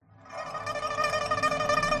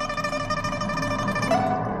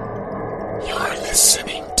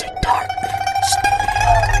listening to Dark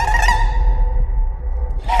Studio.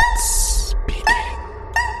 Let's begin.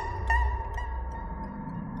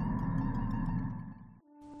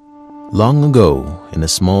 Long ago, in a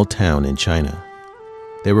small town in China,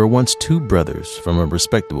 there were once two brothers from a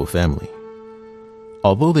respectable family.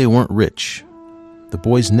 Although they weren't rich, the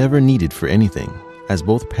boys never needed for anything, as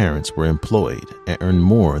both parents were employed and earned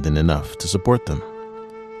more than enough to support them.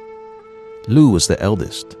 Lu was the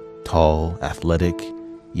eldest, tall, athletic,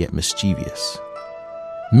 yet mischievous.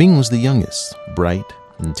 Ming was the youngest, bright,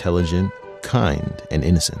 intelligent, kind, and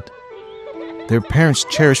innocent. Their parents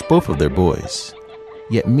cherished both of their boys,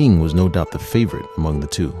 yet Ming was no doubt the favorite among the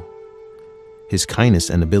two. His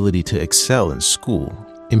kindness and ability to excel in school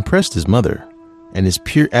impressed his mother, and his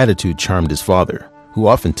pure attitude charmed his father, who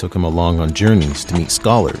often took him along on journeys to meet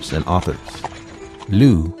scholars and authors.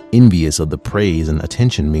 Lu, envious of the praise and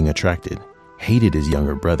attention Ming attracted, hated his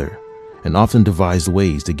younger brother, and often devised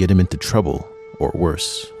ways to get him into trouble or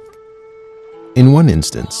worse. In one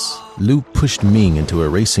instance, Lu pushed Ming into a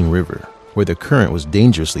racing river where the current was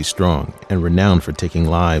dangerously strong and renowned for taking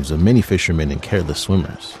lives of many fishermen and careless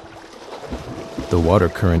swimmers. The water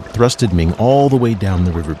current thrusted Ming all the way down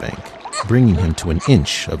the riverbank, bringing him to an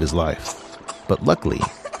inch of his life, but luckily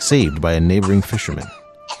saved by a neighboring fisherman.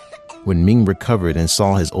 When Ming recovered and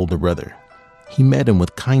saw his older brother, he met him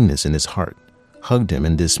with kindness in his heart, hugged him,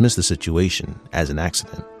 and dismissed the situation as an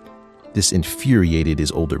accident. This infuriated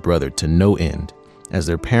his older brother to no end, as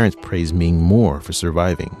their parents praised Ming more for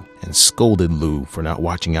surviving and scolded Lu for not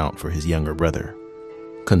watching out for his younger brother.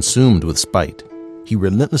 Consumed with spite, he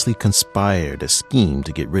relentlessly conspired a scheme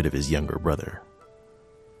to get rid of his younger brother.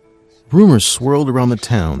 Rumors swirled around the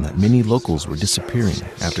town that many locals were disappearing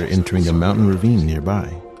after entering a mountain ravine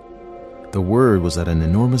nearby. The word was that an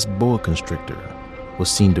enormous boa constrictor was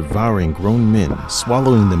seen devouring grown men,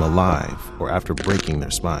 swallowing them alive or after breaking their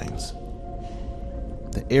spines.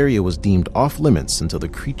 The area was deemed off limits until the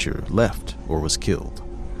creature left or was killed.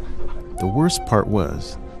 The worst part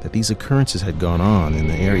was that these occurrences had gone on in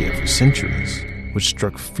the area for centuries, which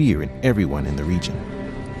struck fear in everyone in the region.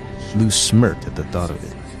 Lu smirked at the thought of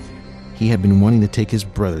it. He had been wanting to take his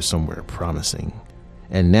brother somewhere promising,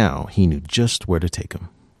 and now he knew just where to take him.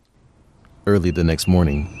 Early the next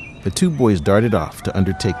morning, the two boys darted off to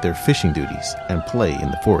undertake their fishing duties and play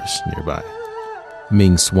in the forest nearby.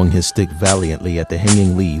 Ming swung his stick valiantly at the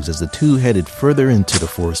hanging leaves as the two headed further into the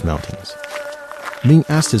forest mountains. Ming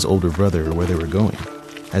asked his older brother where they were going,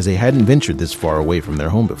 as they hadn't ventured this far away from their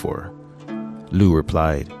home before. Lu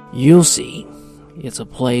replied, "You'll see. It's a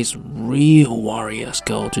place real warriors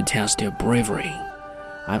go to test their bravery.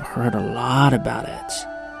 I've heard a lot about it.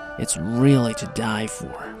 It's really to die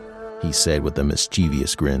for," he said with a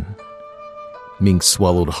mischievous grin. Ming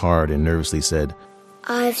swallowed hard and nervously said,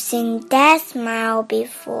 "I've seen that smile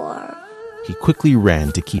before." He quickly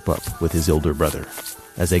ran to keep up with his older brother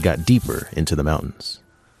as they got deeper into the mountains.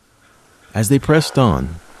 As they pressed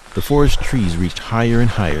on, the forest trees reached higher and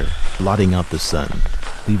higher, blotting out the sun,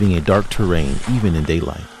 leaving a dark terrain even in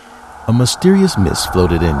daylight. A mysterious mist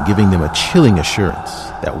floated in, giving them a chilling assurance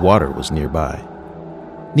that water was nearby.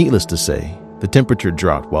 Needless to say, the temperature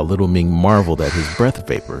dropped while little Ming marveled at his breath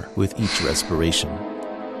vapor with each respiration.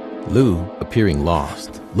 Lu, appearing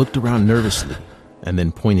lost, looked around nervously and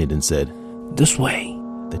then pointed and said, "This way."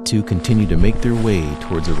 The two continued to make their way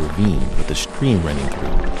towards a ravine with a stream running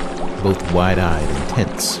through, both wide-eyed and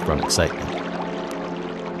tense from excitement.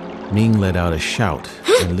 Ming let out a shout,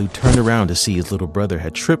 and Lu turned around to see his little brother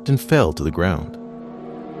had tripped and fell to the ground.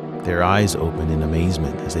 Their eyes opened in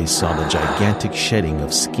amazement as they saw the gigantic shedding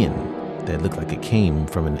of skin that looked like it came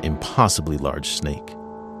from an impossibly large snake.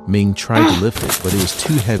 Ming tried to lift it, but it was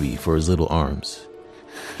too heavy for his little arms.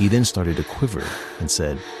 He then started to quiver and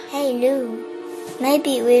said, "Hey Lu,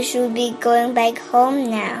 maybe we should be going back home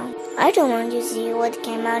now. I don't want to see what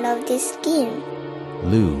came out of this skin."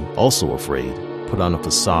 Lu, also afraid, put on a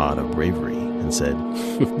facade of bravery and said,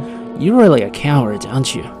 "You're really a coward,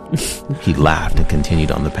 aren't you?" He laughed and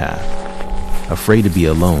continued on the path. Afraid to be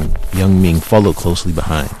alone, young Ming followed closely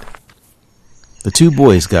behind. The two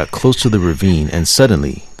boys got close to the ravine, and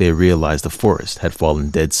suddenly they realized the forest had fallen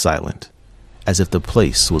dead silent, as if the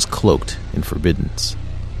place was cloaked in forbiddance.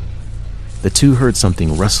 The two heard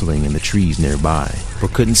something rustling in the trees nearby,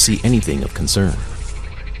 but couldn't see anything of concern.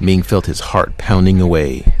 Ming felt his heart pounding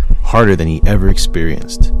away, harder than he ever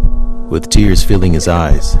experienced. With tears filling his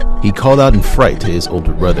eyes, he called out in fright to his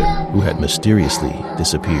older brother, who had mysteriously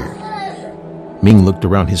disappeared. Ming looked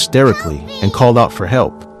around hysterically and called out for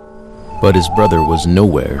help, but his brother was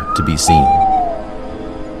nowhere to be seen.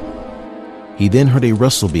 He then heard a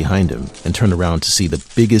rustle behind him and turned around to see the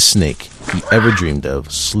biggest snake he ever dreamed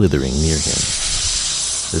of slithering near him.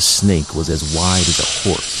 The snake was as wide as a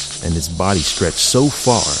horse, and its body stretched so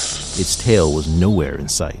far, its tail was nowhere in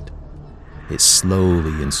sight. It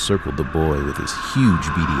slowly encircled the boy with his huge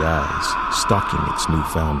beady eyes, stalking its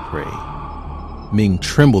newfound prey. Ming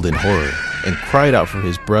trembled in horror and cried out for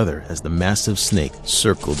his brother as the massive snake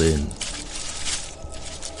circled in.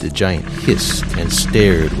 The giant hissed and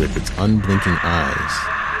stared with its unblinking eyes,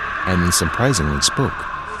 and then surprisingly spoke.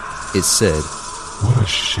 It said, What a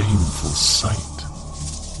shameful sight.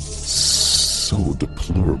 So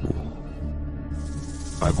deplorable.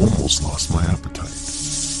 I've almost lost my appetite.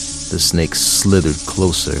 The snake slithered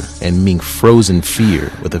closer, and Ming froze in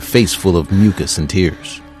fear with a face full of mucus and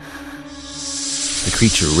tears. The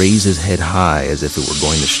creature raised his head high as if it were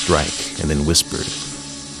going to strike, and then whispered,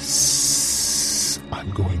 I'm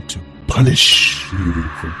going to punish you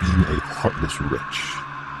for being a heartless wretch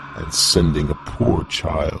and sending a poor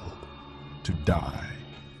child to die.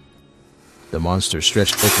 The monster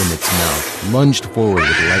stretched open its mouth, lunged forward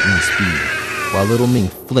with lightning speed, while little Ming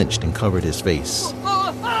flinched and covered his face.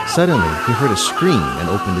 Suddenly, he heard a scream and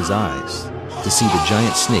opened his eyes to see the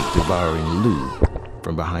giant snake devouring Lu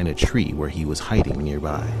from behind a tree where he was hiding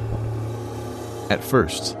nearby. At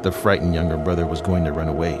first, the frightened younger brother was going to run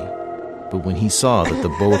away, but when he saw that the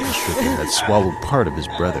boa constrictor had swallowed part of his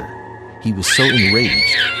brother, he was so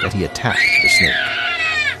enraged that he attacked the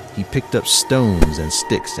snake. He picked up stones and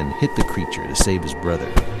sticks and hit the creature to save his brother.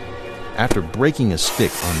 After breaking a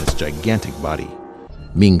stick on its gigantic body,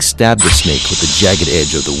 Ming stabbed the snake with the jagged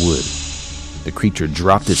edge of the wood. The creature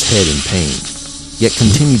dropped its head in pain, yet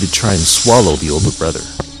continued to try and swallow the older brother.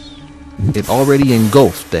 It already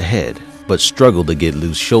engulfed the head, but struggled to get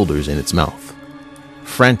Lu's shoulders in its mouth.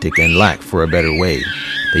 Frantic and lack for a better way,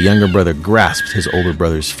 the younger brother grasped his older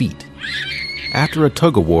brother's feet. After a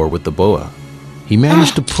tug-of-war with the boa, he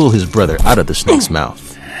managed to pull his brother out of the snake's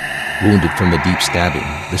mouth. Wounded from the deep stabbing,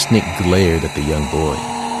 the snake glared at the young boy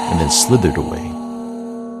and then slithered away.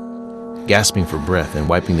 Gasping for breath and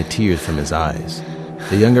wiping the tears from his eyes,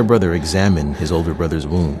 the younger brother examined his older brother's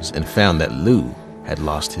wounds and found that Lu had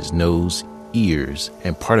lost his nose, ears,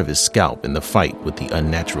 and part of his scalp in the fight with the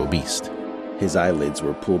unnatural beast. His eyelids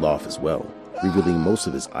were pulled off as well, revealing most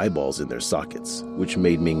of his eyeballs in their sockets, which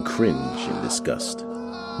made Ming cringe in disgust.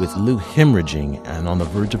 With Lu hemorrhaging and on the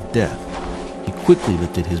verge of death, he quickly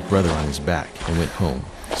lifted his brother on his back and went home,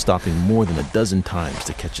 stopping more than a dozen times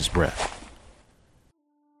to catch his breath.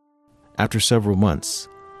 After several months,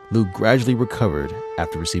 Lu gradually recovered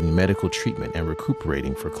after receiving medical treatment and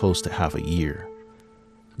recuperating for close to half a year.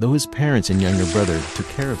 Though his parents and younger brother took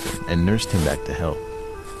care of him and nursed him back to health,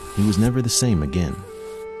 he was never the same again.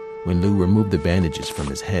 When Lu removed the bandages from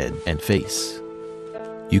his head and face,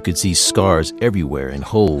 you could see scars everywhere and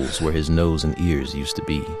holes where his nose and ears used to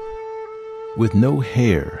be. With no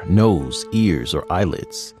hair, nose, ears, or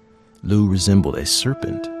eyelids, Lu resembled a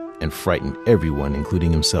serpent and frightened everyone,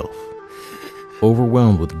 including himself.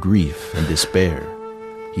 Overwhelmed with grief and despair,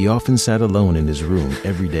 he often sat alone in his room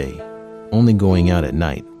every day, only going out at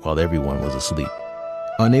night while everyone was asleep.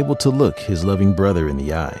 Unable to look his loving brother in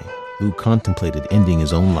the eye, Lu contemplated ending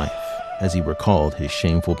his own life as he recalled his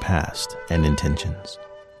shameful past and intentions.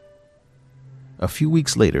 A few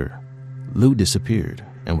weeks later, Lu disappeared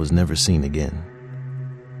and was never seen again.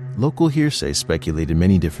 Local hearsay speculated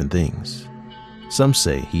many different things. Some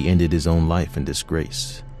say he ended his own life in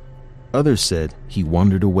disgrace. Others said he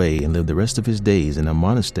wandered away and lived the rest of his days in a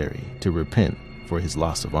monastery to repent for his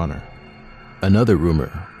loss of honor. Another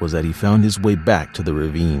rumor was that he found his way back to the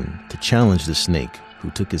ravine to challenge the snake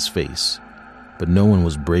who took his face, but no one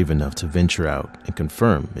was brave enough to venture out and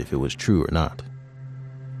confirm if it was true or not.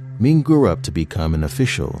 Ming grew up to become an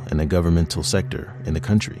official in a governmental sector in the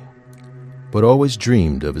country, but always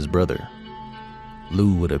dreamed of his brother.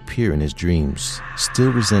 Lu would appear in his dreams,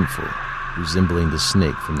 still resentful, resembling the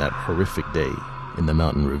snake from that horrific day in the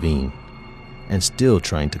mountain ravine, and still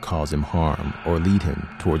trying to cause him harm or lead him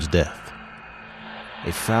towards death.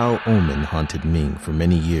 A foul omen haunted Ming for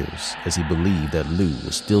many years as he believed that Lu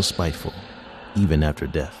was still spiteful, even after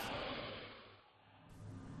death.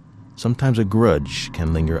 Sometimes a grudge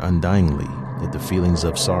can linger undyingly if the feelings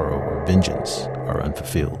of sorrow or vengeance are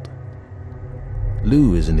unfulfilled.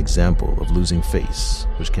 Lu is an example of losing face,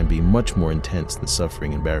 which can be much more intense than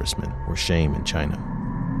suffering embarrassment or shame in China.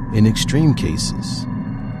 In extreme cases,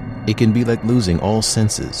 it can be like losing all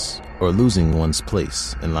senses or losing one's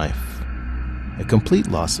place in life. A complete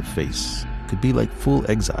loss of face could be like full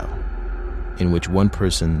exile, in which one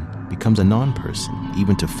person becomes a non-person,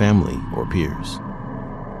 even to family or peers.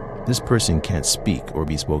 This person can't speak or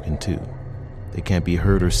be spoken to, They can't be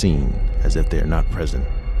heard or seen as if they are not present.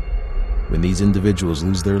 When these individuals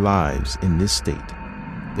lose their lives in this state,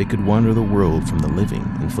 they could wander the world from the living,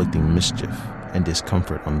 inflicting mischief and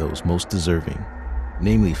discomfort on those most deserving,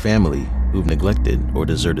 namely family who've neglected or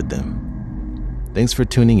deserted them. Thanks for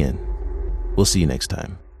tuning in. We'll see you next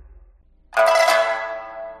time.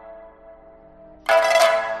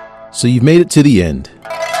 So you've made it to the end.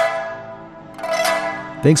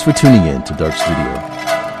 Thanks for tuning in to Dark Studio.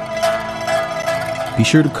 Be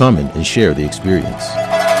sure to comment and share the experience.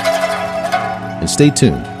 And stay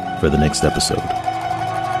tuned for the next episode.